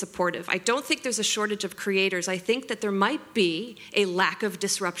have been supportive, I don't think there's a shortage of creators. I think that there might be a lack of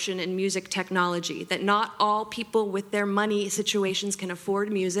disruption in music technology, that not all people with their money situations can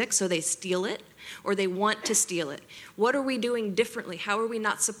afford music, so they steal it, or they want to steal it. What are we doing differently? How are we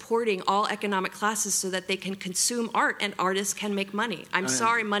not supporting all economic classes so that they can consume art and artists can make money? I'm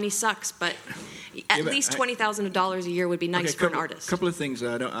sorry, money sucks, but at least $20,000 a year would be nice for an artist. A couple of things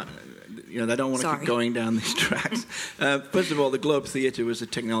I don't want to keep going down these tracks. First of all, the Globe Theatre was the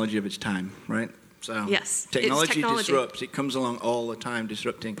technology of its time, right? So yes, technology disrupts. It comes along all the time,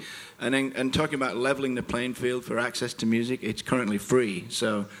 disrupting. And talking about leveling the playing field for access to music, it's currently free.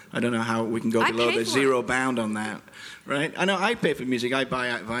 So I don't know how we can go below the zero bound on that, right? I know I pay for music. I buy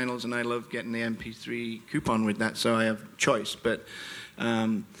out vinyls, and I love getting the MP3 coupon with that, so I have choice. But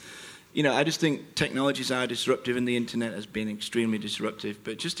I just think technologies are disruptive, and the internet has been extremely disruptive.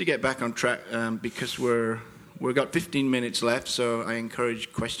 But just to get back on track, because we've got 15 minutes left, so I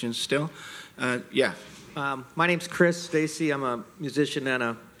encourage questions still. Yeah. My name's Chris Stacy. I'm a musician and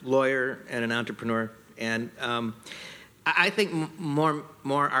a lawyer and an entrepreneur. And I think more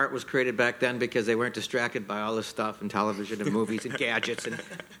art was created back then because they weren't distracted by all this stuff and television and movies and gadgets and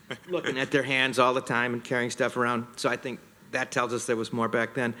looking at their hands all the time and carrying stuff around. So I think that tells us there was more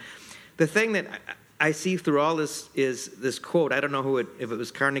back then. The thing that I see through all this is this quote. I don't know if it was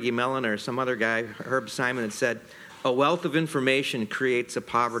Carnegie Mellon or some other guy, Herb Simon, that said, "A wealth of information creates a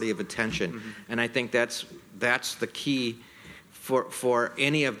poverty of attention." Mm-hmm. And I think that's the key for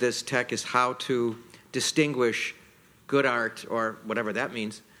any of this tech, is how to distinguish good art, or whatever that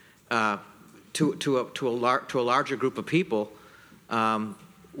means, to a larger group of people,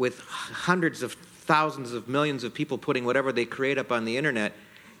 with hundreds of thousands of millions of people putting whatever they create up on the internet.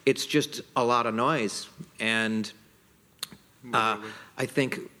 It's just a lot of noise, and I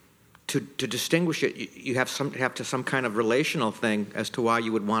think to distinguish it, you have some kind of relational thing as to why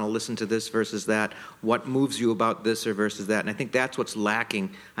you would want to listen to this versus that. What moves you about this or versus that? And I think that's what's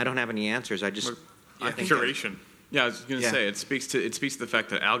lacking. I don't have any answers. I think curation. Yeah, I was going to say it speaks to the fact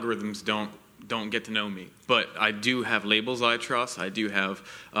that algorithms don't get to know me, but I do have labels I trust. I do have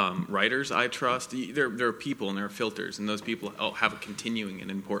writers I trust. There are people and there are filters, and those people have a continuing and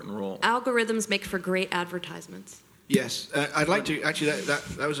important role. Algorithms make for great advertisements. Yes, I'd like to actually.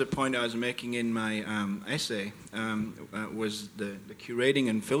 That was a point I was making in my essay. Was the curating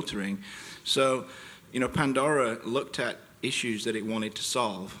and filtering. So, Pandora looked at issues that it wanted to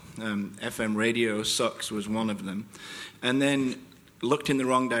solve. FM radio sucks was one of them, and then looked in the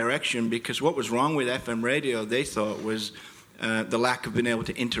wrong direction, because what was wrong with FM radio, they thought, was the lack of being able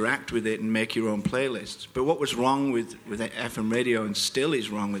to interact with it and make your own playlists. But what was wrong with FM radio, and still is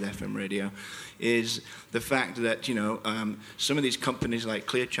wrong with FM radio, is the fact that some of these companies like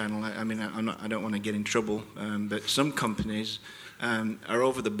Clear Channel. I don't want to get in trouble, but some companies are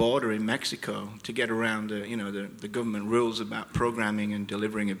over the border in Mexico to get around the government rules about programming and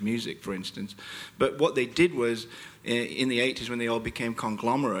delivering of music, for instance. But what they did was, in the 80s, when they all became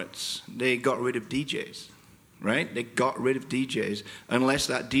conglomerates, they got rid of DJs. Right? They got rid of DJs unless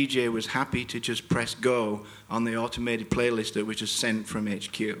that DJ was happy to just press go on the automated playlist that was just sent from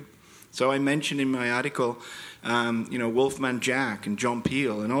HQ. So I mentioned in my article, Wolfman Jack and John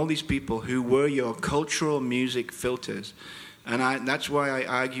Peel and all these people who were your cultural music filters. And that's why I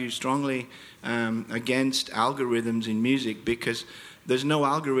argue strongly against algorithms in music, because there's no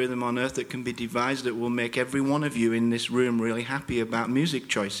algorithm on earth that can be devised that will make every one of you in this room really happy about music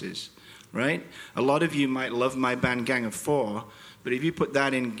choices. right? A lot of you might love my band Gang of Four, but if you put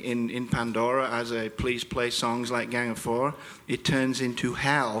that in Pandora as a please play songs like Gang of Four, it turns into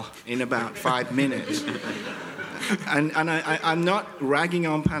hell in about 5 minutes. And I'm not ragging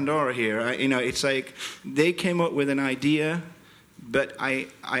on Pandora here. It's like they came up with an idea, but I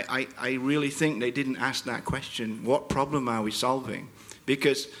really think they didn't ask that question. What problem are we solving?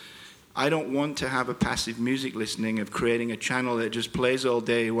 Because I don't want to have a passive music listening of creating a channel that just plays all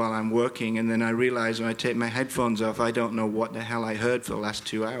day while I'm working, and then I realize when I take my headphones off, I don't know what the hell I heard for the last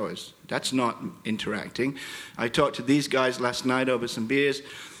 2 hours. That's not interacting. I talked to these guys last night over some beers.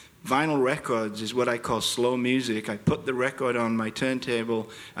 Vinyl records is what I call slow music. I put the record on my turntable,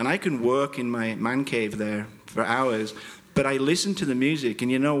 and I can work in my man cave there for hours, but I listen to the music, and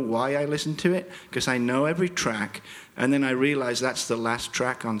you know why I listen to it? Because I know every track, and then I realize that's the last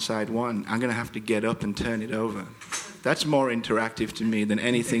track on side one. I'm going to have to get up and turn it over. That's more interactive to me than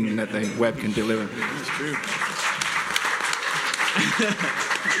anything that the web can deliver. That's true.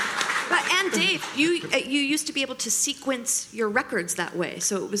 And Dave, you used to be able to sequence your records that way.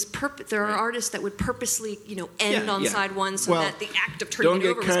 So it was there are artists that would purposely, end on side one so that the act of turning it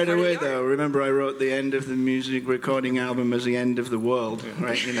over was part of the art. Don't get carried away, though. Remember, I wrote the end of the music recording album as the end of the world,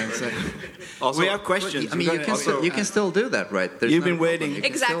 right? So. Also, we have questions. I mean, you can still do that, right? You've been waiting.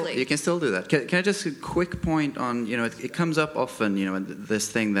 Exactly. You can still do that. Can I just a quick point on, it comes up often, this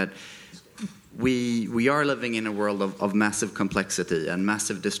thing that we are living in a world of massive complexity and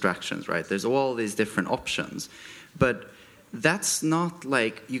massive distractions, right? There's all these different options, but that's not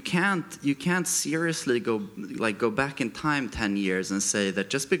like you can't seriously go back in time 10 years and say that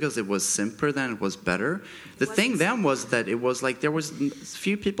just because it was simpler then it was better. The thing then was that it was like there was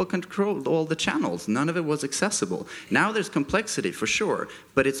few people controlled all the channels. None of it was accessible. Now there's complexity for sure,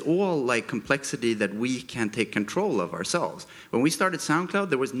 but it's all like complexity that we can take control of ourselves. When we started SoundCloud,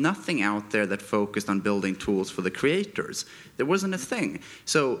 there was nothing out there that focused on building tools for the creators. There wasn't a thing.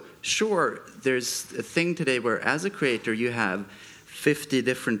 So sure, there's a thing today where as a creator you have 50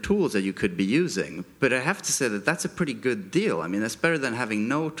 different tools that you could be using. But I have to say that that's a pretty good deal. I mean, that's better than having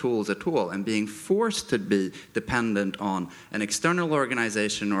no tools at all and being forced to be dependent on an external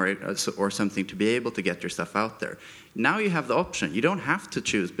organization or something to be able to get your stuff out there. Now you have the option. You don't have to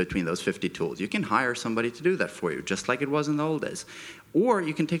choose between those 50 tools. You can hire somebody to do that for you, just like it was in the old days. Or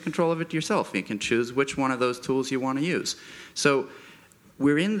you can take control of it yourself. You can choose which one of those tools you want to use. So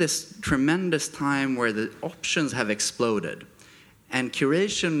we're in this tremendous time where the options have exploded. And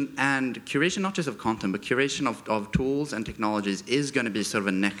curation, not just of content, but curation of tools and technologies is going to be sort of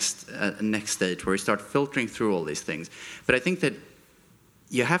a next stage where we start filtering through all these things. But I think that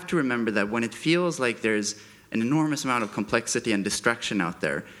you have to remember that when it feels like there's an enormous amount of complexity and distraction out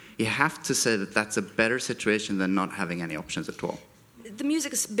there, you have to say that that's a better situation than not having any options at all. The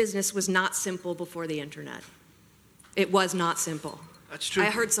music business was not simple before the internet. It was not simple. That's true. I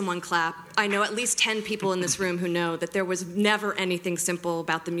heard someone clap. I know at least 10 people in this room who know that there was never anything simple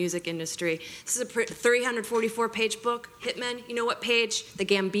about the music industry. This is a 344-page book, Hitmen. You know what page the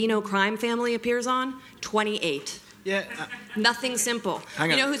Gambino crime family appears on? 28. Yeah. Nothing simple.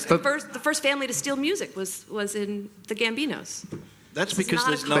 Hang on. You know who's the first family to steal music was in the Gambinos. That's because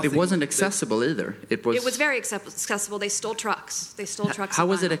there's nothing. But it wasn't accessible either. It was very accessible. They stole trucks. How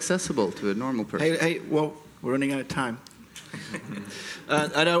was it accessible to a normal person? Hey, well, we're running out of time.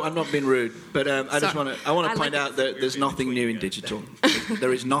 I know I'm not being rude, but I want to point out that there's nothing new in digital.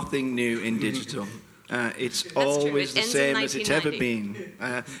 There is nothing new in digital. It's always the same as it's ever been.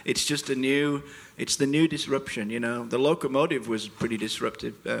 It's just it's the new disruption. The locomotive was pretty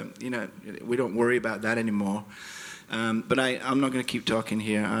disruptive. We don't worry about that anymore. But I'm not going to keep talking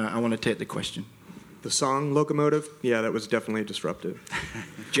here. I want to take the question. The song Locomotive, yeah, that was definitely disruptive.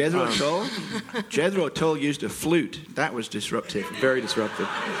 Jethro Tull? Jethro Tull used a flute. That was disruptive. Very disruptive.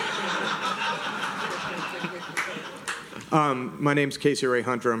 My name's Casey Ray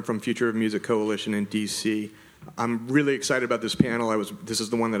Hunter. I'm from Future of Music Coalition in D.C. I'm really excited about this panel. This is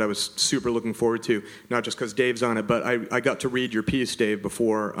the one that I was super looking forward to, not just because Dave's on it, but I got to read your piece, Dave,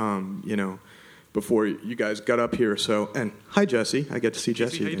 before you guys got up here. And hi, Jesse. I get to see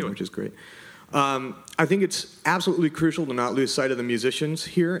Jesse again, which is great. I think it's absolutely crucial to not lose sight of the musicians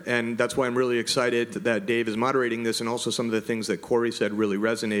here, and that's why I'm really excited that Dave is moderating this, and also some of the things that Corey said really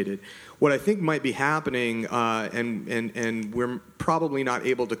resonated. What I think might be happening, and we're probably not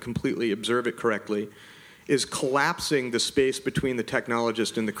able to completely observe it correctly, is collapsing the space between the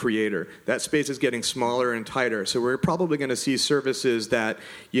technologist and the creator. That space is getting smaller and tighter. So we're probably going to see services that,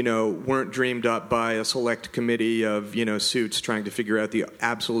 weren't dreamed up by a select committee of, suits trying to figure out the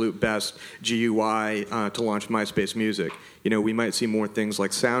absolute best GUI to launch MySpace Music. We might see more things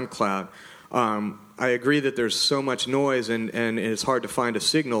like SoundCloud. I agree that there's so much noise and it's hard to find a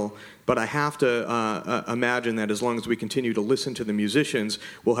signal, but I have to imagine that as long as we continue to listen to the musicians,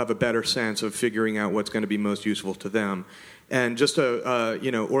 we'll have a better sense of figuring out what's going to be most useful to them. And just a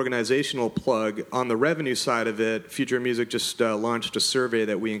organizational plug, on the revenue side of it, Future of Music just launched a survey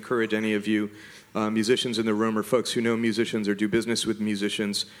that we encourage any of you musicians in the room or folks who know musicians or do business with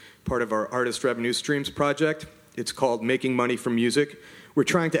musicians, part of our Artist Revenue Streams project. It's called Making Money from Music. We're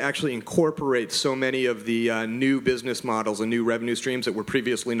trying to actually incorporate so many of the new business models and new revenue streams that were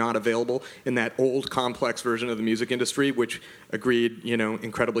previously not available in that old complex version of the music industry, which agreed,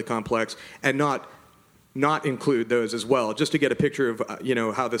 incredibly complex, and not include those as well, just to get a picture of,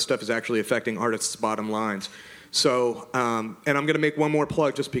 how this stuff is actually affecting artists' bottom lines. So, and I'm going to make one more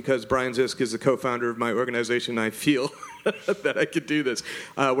plug just because Brian Zisk is the co-founder of my organization. I feel that I could do this.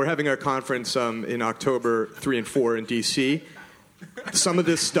 We're having our conference in October 3 and 4 in D.C., some of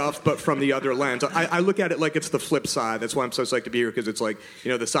this stuff, but from the other lens. I look at it like it's the flip side. That's why I'm so psyched to be here, because it's like,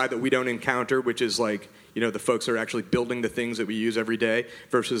 the side that we don't encounter, which is like, the folks that are actually building the things that we use every day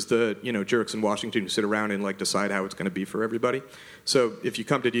versus the, jerks in Washington who sit around and like decide how it's going to be for everybody. So if you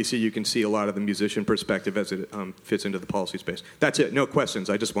come to DC, you can see a lot of the musician perspective as it fits into the policy space. That's it. No questions.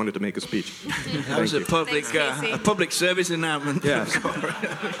 I just wanted to make a speech. That was a public service announcement. Yeah.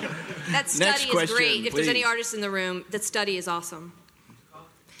 That study is great. If there's any artists in the room, that study is awesome.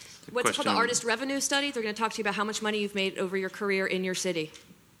 What's it called? The Artist Revenue Study? They're going to talk to you about how much money you've made over your career in your city.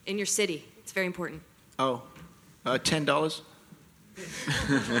 In your city. It's very important. Oh, $10?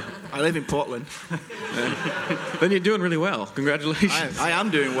 I live in Portland. Then you're doing really well. Congratulations. I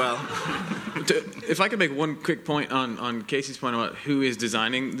am doing well. If I could make one quick point on Casey's point about who is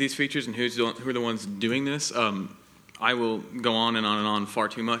designing these features and who are the ones doing this, I will go on and on far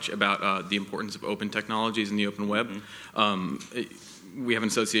too much about the importance of open technologies and the open web. We have an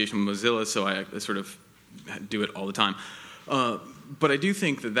association with Mozilla, so I sort of do it all the time. But I do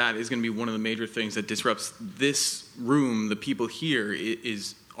think that is going to be one of the major things that disrupts this room, the people here,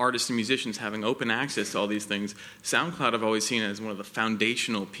 is artists and musicians having open access to all these things. SoundCloud I've always seen as one of the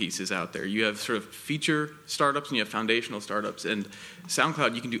foundational pieces out there. You have sort of feature startups and you have foundational startups. And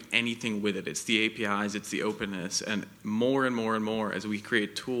SoundCloud, you can do anything with it. It's the APIs, it's the openness. And more as we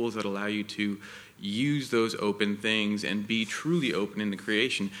create tools that allow you to use those open things and be truly open in the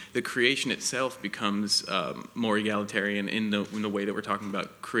creation itself becomes more egalitarian in the way that we're talking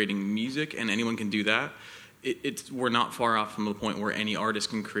about creating music, and anyone can do that. We're not far off from the point where any artist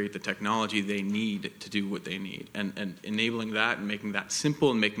can create the technology they need to do what they need, and enabling that and making that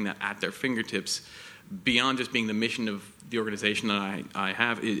simple and making that at their fingertips beyond just being the mission of the organization that I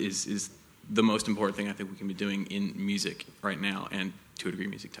have is the most important thing I think we can be doing in music right now, and to a degree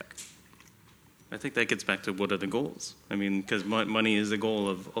music tech. I think that gets back to what are the goals. I mean, because money is the goal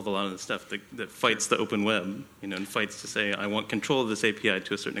of a lot of the stuff that fights the open web, and fights to say, I want control of this API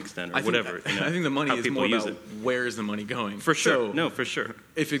to a certain extent, or whatever. I think the money is more about where is the money going. For sure. So for sure.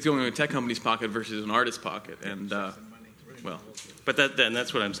 If it's going in a tech company's pocket versus an artist's pocket, and But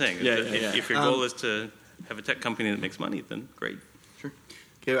that's what I'm saying. If your goal is to have a tech company that makes money, then great. Sure.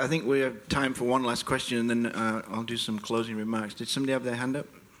 Okay, I think we have time for one last question, and then I'll do some closing remarks. Did somebody have their hand up?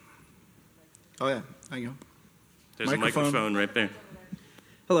 Oh, yeah. There you go. There's a microphone right there.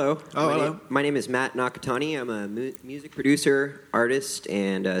 Hello. Hello. My name is Matt Nakatani. I'm a music producer, artist,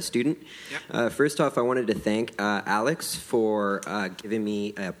 and student. Yep. First off, I wanted to thank Alex for giving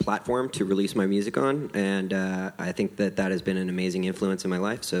me a platform to release my music on, and I think that has been an amazing influence in my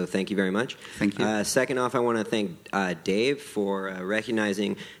life, so thank you very much. Thank you. Second off, I want to thank Dave for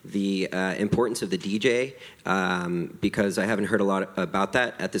recognizing the importance of the DJ, because I haven't heard a lot about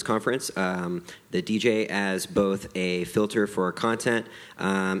that at this conference. The DJ as both a filter for content,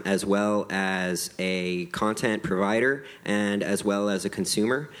 as well as a content provider, and as well as a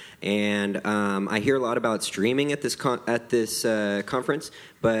consumer. And I hear a lot about streaming at this conference,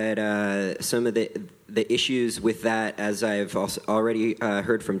 but some of the issues with that, as I've also already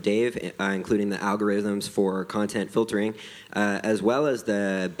heard from Dave, including the algorithms for content filtering, as well as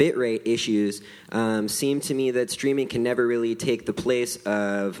the bitrate issues, seem to me that streaming can never really take the place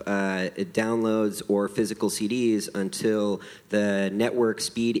of downloads or physical CDs until the network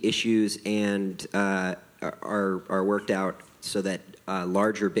speed issues and are worked out so that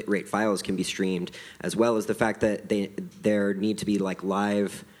larger bitrate files can be streamed, as well as the fact that there need to be like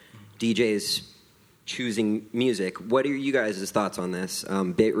live DJs choosing music. What are you guys' thoughts on this?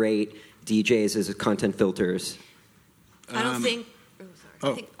 Bitrate, DJs as content filters. I don't think.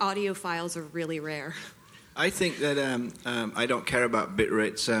 I think audio files are really rare. I think that I don't care about bit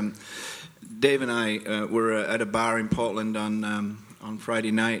rates. Dave and I were at a bar in Portland on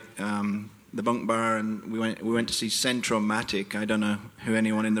Friday night, the Bunk Bar, and we went to see Centromatic. I don't know who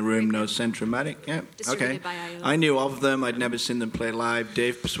anyone in the room knows Centromatic. Yeah, okay. I knew of them. I'd never seen them play live.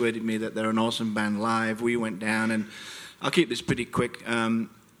 Dave persuaded me that they're an awesome band live. We went down, and I'll keep this pretty quick.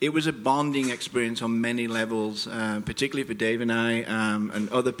 It was a bonding experience on many levels, particularly for Dave and I and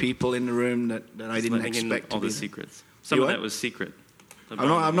other people in the room that I didn't expect to all be the there. secrets. Some of that was secret.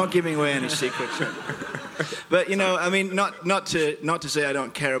 I'm not giving away any secrets. But I mean, not to say I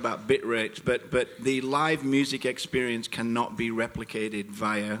don't care about bit rates, but the live music experience cannot be replicated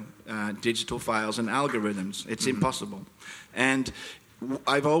via digital files and algorithms. It's impossible. And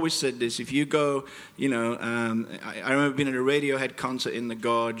I've always said this: if you go, I remember being at a Radiohead concert in the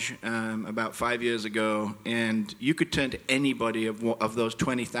Gorge about 5 years ago, and you could turn to anybody of those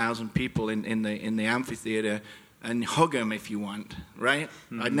 20,000 people in the amphitheater and hug them if you want, right?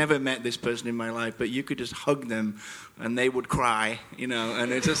 Mm-hmm. I'd never met this person in my life, but you could just hug them and they would cry,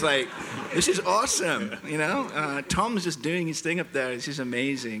 and it's just like, this is awesome, Tom's just doing his thing up there. This is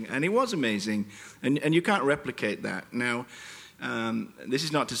amazing. And it was amazing. And you can't replicate that. Now, this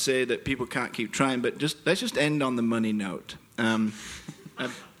is not to say that people can't keep trying, but let's just end on the money note.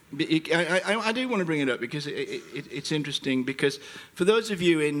 I do want to bring it up because it's interesting, because for those of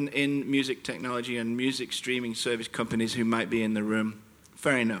you in music technology and music streaming service companies who might be in the room,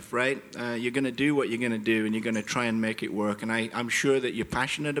 fair enough, right? You're going to do what you're going to do, and you're going to try and make it work. And I'm sure that you're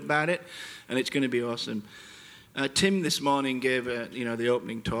passionate about it, and it's going to be awesome. Tim this morning gave the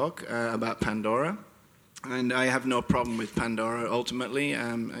opening talk about Pandora. And I have no problem with Pandora, ultimately.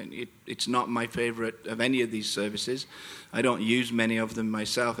 It's not my favorite of any of these services. I don't use many of them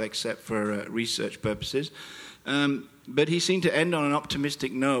myself, except for research purposes. But he seemed to end on an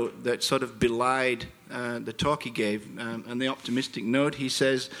optimistic note that sort of belied the talk he gave. And the optimistic note, he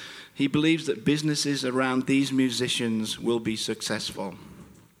says, he believes that businesses around these musicians will be successful.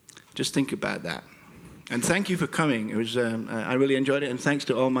 Just think about that. And thank you for coming. It was I really enjoyed it, and thanks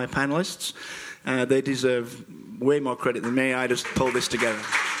to all my panelists. They deserve way more credit than me. I just pulled this together.